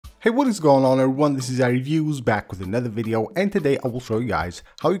Hey, what is going on everyone, this is iReviews back with another video, and today I will show you guys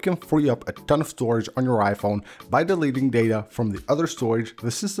how you can free up a ton of storage on your iPhone by deleting data from the other storage,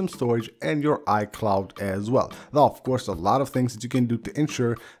 the system storage, and your iCloud as well. Now of course a lot of things that you can do to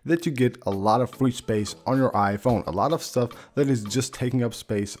ensure that you get a lot of free space on your iPhone, a lot of stuff that is just taking up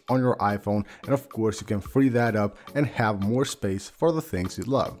space on your iPhone, and of course you can free that up and have more space for the things you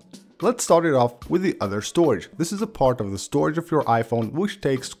love. Let's start it off with the other storage. This is a part of the storage of your iPhone which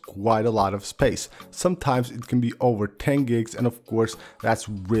takes quite a lot of space. Sometimes it can be over 10 gigs, and of course that's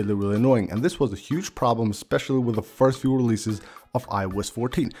really annoying. And this was a huge problem, especially with the first few releases of iOS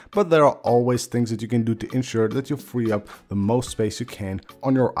 14. But there are always things that you can do to ensure that you free up the most space you can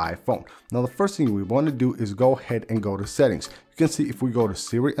on your iPhone. Now the first thing we want to do is go ahead and go to settings. You can see if we go to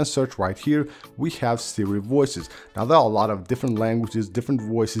Siri and search right here, we have Siri voices. Now there are a lot of different languages, different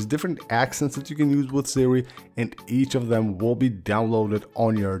voices, different accents that you can use with Siri, and each of them will be downloaded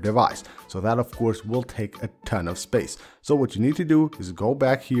on your device. So that of course will take a ton of space. So what you need to do is go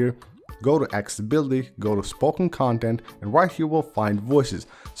back here, go to accessibility, go to spoken content, and right here we'll find voices.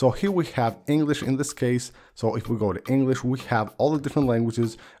 So here we have English in this case. So if we go to English, we have all the different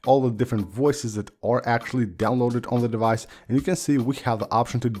languages, all the different voices that are actually downloaded on the device. And you can see we have the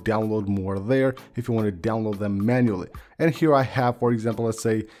option to download more there if you want to download them manually. And here I have, for example, let's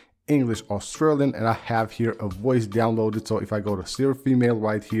say English Australian, and I have here a voice downloaded. So if I go to Siri female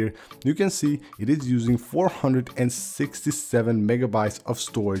right here, you can see it is using 467 megabytes of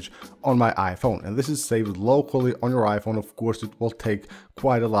storage on my iPhone, and this is saved locally on your iPhone. Of course it will take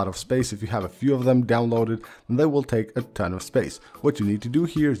quite a lot of space. If you have a few of them downloaded, then they will take a ton of space. What you need to do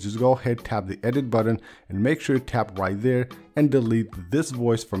here is just go ahead, tap the edit button, and make sure you tap right there and delete this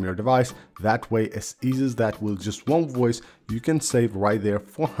voice from your device. That way, as easy as that, with just one voice, you can save right there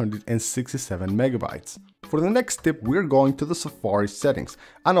 467 megabytes. For the next tip, we're going to the Safari settings.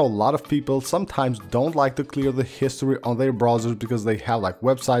 I know a lot of people sometimes don't like to clear the history on their browsers because they have like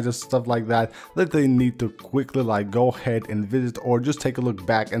websites and stuff like that they need to quickly like go ahead and visit, or just take a look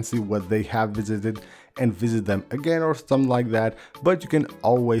back and see what they have visited and visit them again or something like that. But you can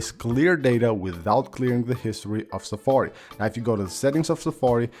always clear data without clearing the history of Safari. Now if you go to the settings of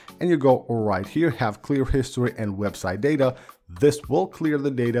Safari and you go right here, have clear history and website data, this will clear the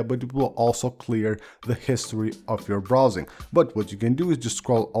data, but it will also clear the history of your browsing. But what you can do is just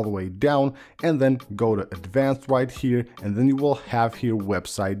scroll all the way down and then go to advanced right here, and then you will have here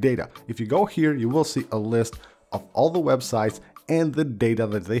website data. If you go here, you will see a list of all the websites and the data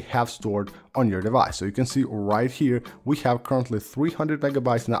that they have stored on your device. So you can see right here, we have currently 300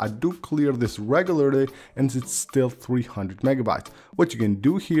 megabytes. Now I do clear this regularly and it's still 300 megabytes. What you can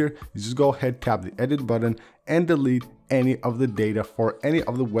do here is just go ahead, tap the edit button, and delete any of the data for any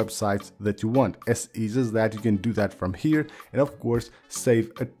of the websites that you want. As easy as that, you can do that from here, and of course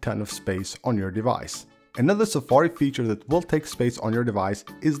save a ton of space on your device. Another Safari feature that will take space on your device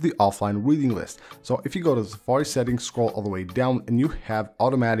is the offline reading list. So if you go to the Safari settings, scroll all the way down, and you have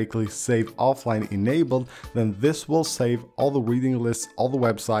automatically save offline enabled, then this will save all the reading lists, all the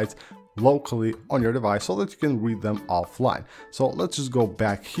websites locally on your device so that you can read them offline. So let's just go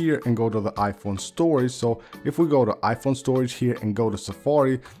back here and go to the iPhone storage. So if we go to iPhone storage here and go to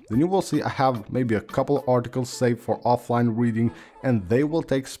Safari, then you will see I have maybe a couple articles saved for offline reading, and they will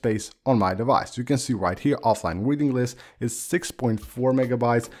take space on my device. You can see right here, offline reading list is 6.4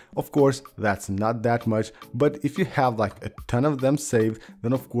 megabytes. Of course, that's not that much, but if you have like a ton of them saved,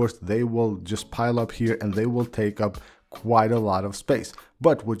 then of course they will just pile up here and they will take up quite a lot of space.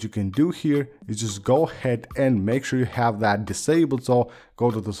 But what you can do here is just go ahead and make sure you have that disabled. So go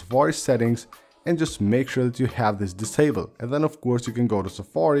to the Safari settings and just make sure that you have this disabled. And then of course you can go to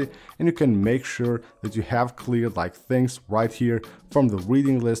Safari and you can make sure that you have cleared like things right here from the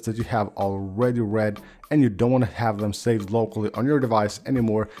reading list that you have already read, and you don't want to have them saved locally on your device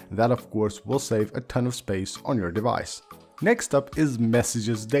anymore. That of course will save a ton of space on your device. Next up is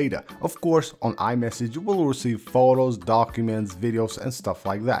messages data. Of course, on iMessage, you will receive photos, documents, videos, and stuff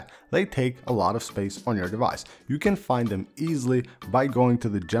like that. They take a lot of space on your device. You can find them easily by going to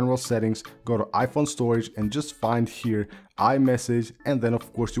the general settings, go to iPhone storage, and just find here iMessage, and then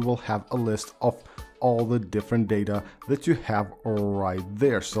of course you will have a list of all the different data that you have right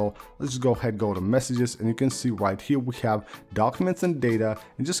there. So let's just go ahead, go to messages, and you can see right here we have documents and data.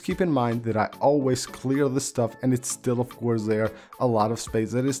 And just keep in mind that I always clear this stuff, and it's still of course there a lot of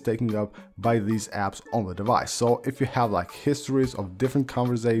space that is taken up by these apps on the device. So if you have like histories of different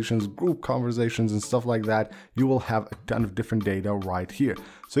conversations, group conversations and stuff like that, you will have a ton of different data right here.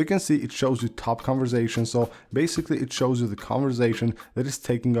 So you can see it shows you top conversations. So basically it shows you the conversation that is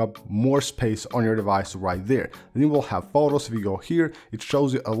taking up more space on your device device right there. Then you will have photos. If you go here, it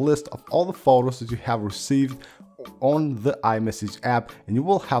shows you a list of all the photos that you have received on the iMessage app, and you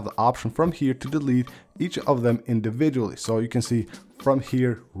will have the option from here to delete each of them individually. So you can see from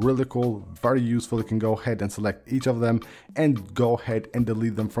here, really cool, very useful. You can go ahead and select each of them and go ahead and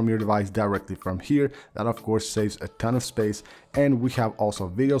delete them from your device directly from here. That of course saves a ton of space. And we have also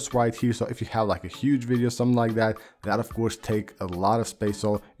videos right here. So if you have like a huge video, something like that, that of course take a lot of space.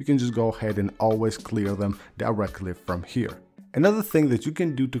 So you can just go ahead and always clear them directly from here. Another thing that you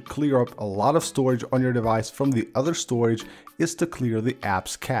can do to clear up a lot of storage on your device from the other storage is to clear the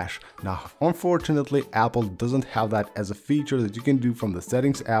app's cache. Now, unfortunately, Apple doesn't have that as a feature that you can do from the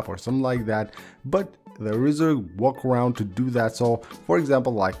settings app or something like that, but there is a workaround to do that. So for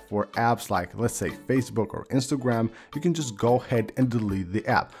example, like for apps like let's say Facebook or Instagram, you can just go ahead and delete the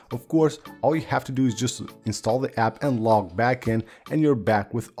app. Of course, all you have to do is just install the app and log back in, and you're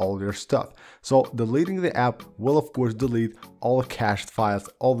back with all your stuff. So deleting the app will of course delete all the cached files,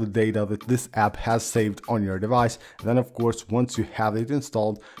 all the data that this app has saved on your device. And then of course, once you have it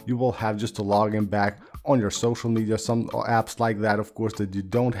installed, you will have just to log in back on your social media, some apps like that, of course, that you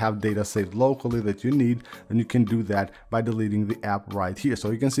don't have data saved locally that you need, then you can do that by deleting the app right here.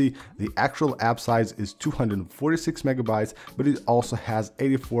 So you can see the actual app size is 246 megabytes, but it also has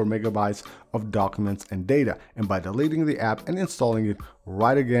 84 megabytes of documents and data. And by deleting the app and installing it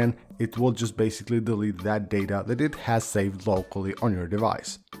right again, it will just basically delete that data that it has saved locally on your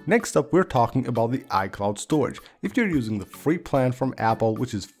device. Next up, we're talking about the iCloud storage. If you're using the free plan from Apple,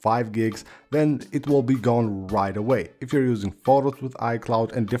 which is 5 gigs, then it will be gone right away. If you're using photos with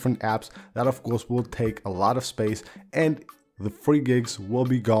iCloud and different apps, that of course will take a lot of space, and the 3 gigs will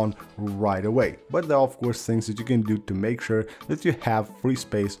be gone right away. But there are of course things that you can do to make sure that you have free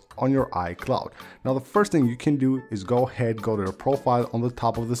space on your iCloud. Now the first thing you can do is go ahead, go to your profile on the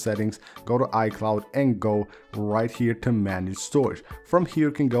top of the settings, go to iCloud and go right here to manage storage. From here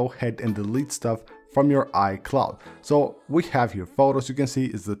you can go ahead and delete stuff from your iCloud. So we have here photos, you can see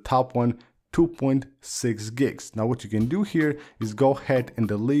is the top one, 2.6 gigs. Now what you can do here is go ahead and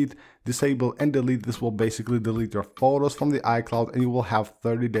disable and delete. This will basically delete your photos from the iCloud, and you will have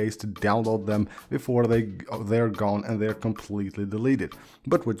 30 days to download them before they're gone and they're completely deleted.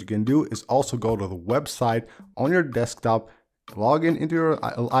 But what you can do is also go to the website on your desktop, log in into your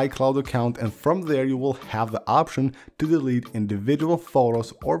iCloud account, and from there you will have the option to delete individual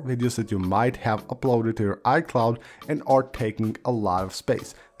photos or videos that you might have uploaded to your iCloud and are taking a lot of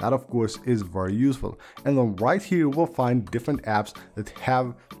space. That of course is very useful. And then right here you will find different apps that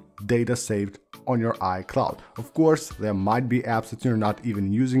have data saved on your iCloud. Of course, there might be apps that you're not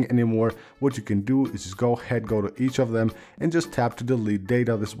even using anymore. What you can do is just go ahead, go to each of them and just tap to delete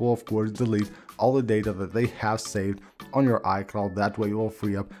data. This will of course delete all the data that they have saved on your iCloud. That way you will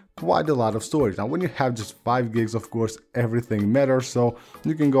free up quite a lot of storage. Now when you have just 5 gigs, of course everything matters, so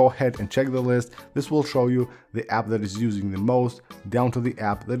you can go ahead and check the list. This will show you the app that is using the most down to the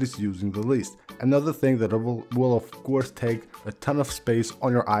app that is using the least. Another thing that will of course take a ton of space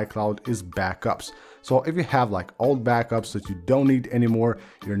on your iCloud is backups. So if you have like old backups that you don't need anymore,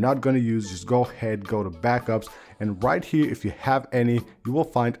 you're not going to use, just go ahead, go to backups, and right here if you have any, you will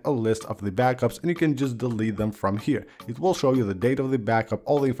find a list of the backups and you can just delete them from here. It will show you the date of the backup,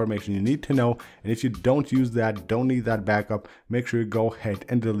 all the information you need to know, and if you don't use that, don't need that backup, make sure you go ahead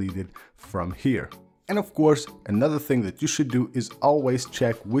and delete it from here. And of course, another thing that you should do is always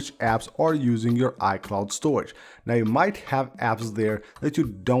check which apps are using your iCloud storage. Now you might have apps there that you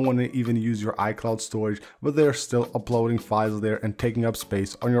don't want to even use your iCloud storage, but they're still uploading files there and taking up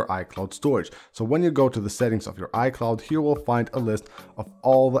space on your iCloud storage. So when you go to the settings of your iCloud, here we'll find a list of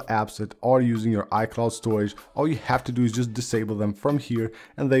all the apps that are using your iCloud storage. All you have to do is just disable them from here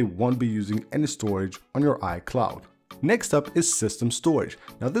and they won't be using any storage on your iCloud. Next up is system storage.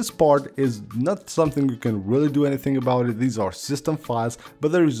 Now this part is not something you can really do anything about it. These are system files,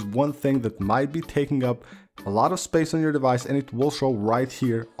 but there is one thing that might be taking up a lot of space on your device, and it will show right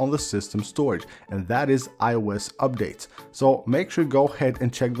here on the system storage, and that is iOS updates. So make sure you go ahead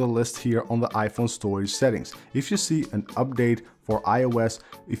and check the list here on the iPhone storage settings. If you see an update for iOS,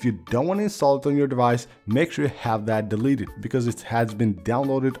 if you don't want to install it on your device, make sure you have that deleted because it has been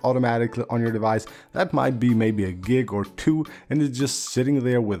downloaded automatically on your device. That might be maybe a gig or 2 and it's just sitting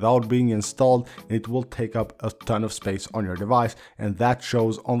there without being installed, and it will take up a ton of space on your device, and that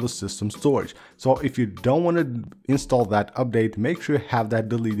shows on the system storage. So if you don't want to install that update, make sure you have that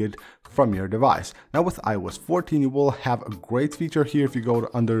deleted from your device. Now with iOS 14, you will have a great feature here. If you go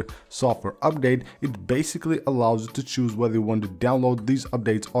to under software update, it basically allows you to choose whether you want to download these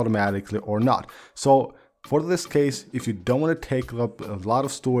updates automatically or not. So For this case, if you don't want to take up a lot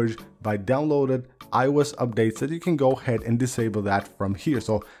of storage by downloaded iOS updates, that you can go ahead and disable that from here.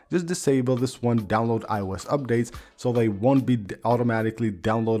 So just disable this one, download iOS updates, so they won't be automatically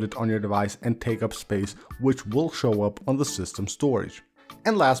downloaded on your device and take up space, which will show up on the system storage.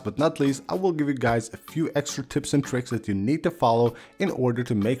 And last but not least, I will give you guys a few extra tips and tricks that you need to follow in order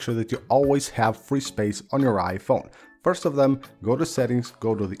to make sure that you always have free space on your iPhone. First of them, go to settings,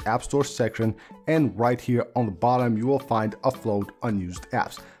 go to the App Store section, and right here on the bottom you will find Offload Unused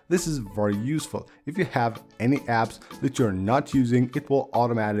Apps. This is very useful. If you have any apps that you're not using, it will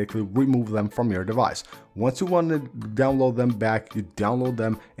automatically remove them from your device. Once you want to download them back, you download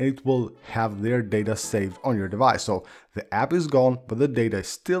them and it will have their data saved on your device. So the app is gone, but the data is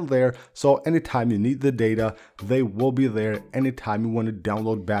still there. So anytime you need the data, they will be there anytime you want to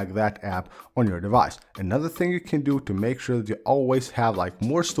download back that app on your device. Another thing you can do to make sure that you always have like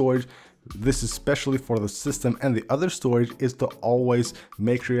more storage, this is especially for the system and the other storage, is to always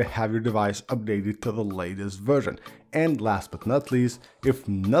make sure you have your device updated to the latest version. And last but not least, if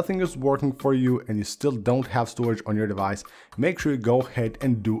nothing is working for you and you still don't have storage on your device, make sure you go ahead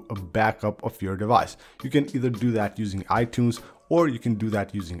and do a backup of your device. You can either do that using iTunes, or you can do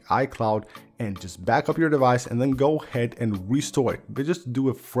that using iCloud, and just back up your device and then go ahead and restore it. But just do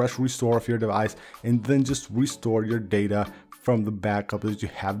a fresh restore of your device and then just restore your data from the backup that you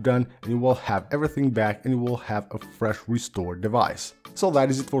have done, and you will have everything back and you will have a fresh restored device. So that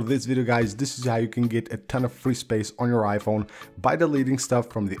is it for this video, guys. This is how you can get a ton of free space on your iPhone by deleting stuff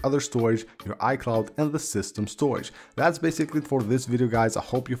from the other storage, your iCloud, and the system storage. That's basically it for this video, guys. I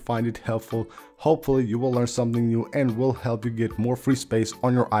hope you find it helpful. Hopefully you will learn something new and will help you get more free space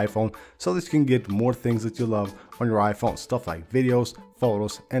on your iPhone so that you can get more things that you love on your iPhone, stuff like videos,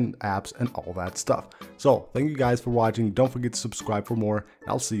 photos, and apps, and all that stuff. So thank you guys for watching. Don't forget to subscribe for more, and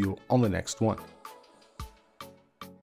I'll see you on the next one.